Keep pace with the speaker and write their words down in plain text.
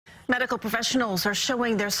Medical professionals are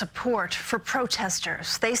showing their support for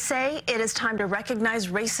protesters. They say it is time to recognize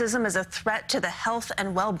racism as a threat to the health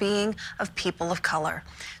and well-being of people of color.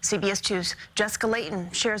 CBS 2's Jessica Layton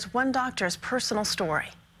shares one doctor's personal story.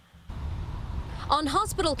 On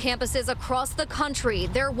hospital campuses across the country,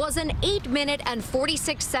 there was an 8-minute and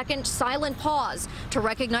 46-second silent pause to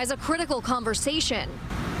recognize a critical conversation.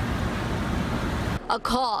 A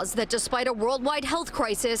cause that, despite a worldwide health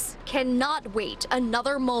crisis, cannot wait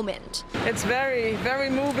another moment. It's very, very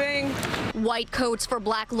moving. White Coats for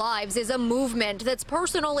Black Lives is a movement that's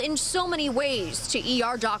personal in so many ways to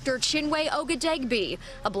ER doctor Chinwe Ogedegbe,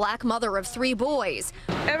 a black mother of 3 boys.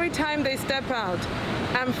 Every time they step out,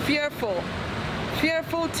 I'm fearful,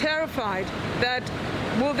 terrified that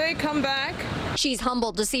will they come back? She's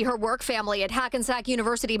humbled to see her work family at Hackensack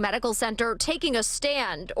University Medical Center taking a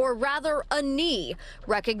stand, or rather a knee,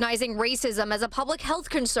 recognizing racism as a public health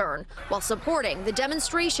concern while supporting the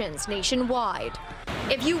demonstrations nationwide.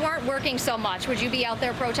 If you weren't working so much, would you be out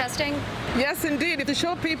there protesting? Yes, indeed. To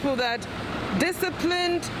show people that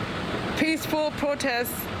disciplined, peaceful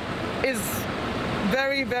protest is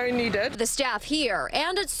very, very needed. The staff here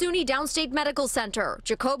and at SUNY Downstate Medical Center,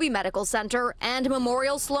 Jacobi Medical Center, and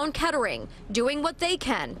Memorial Sloan Kettering doing what they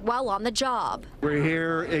can while on the job. We're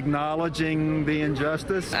here acknowledging the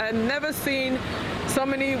injustice. I've never seen so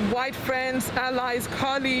many white friends, allies,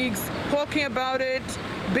 colleagues talking about it,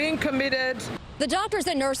 being committed. The doctors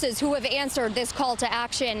and nurses who have answered this call to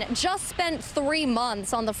action just spent 3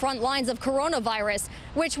 months on the front lines of coronavirus,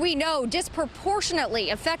 which we know disproportionately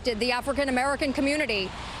affected the African-American community.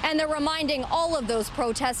 And they're reminding all of those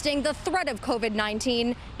protesting the threat of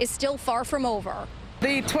COVID-19 is still far from over.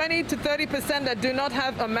 The 20 to 30% that do not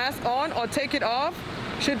have a mask on or take it off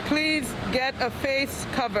should please get a face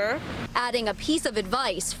cover. Adding a piece of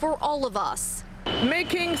advice for all of us.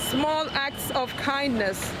 Making small acts of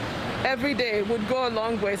kindness every day would go a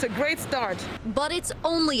long way. It's a great start. But it's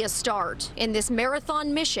only a start in this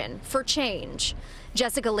marathon mission for change.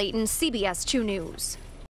 Jessica Layton, CBS 2 News.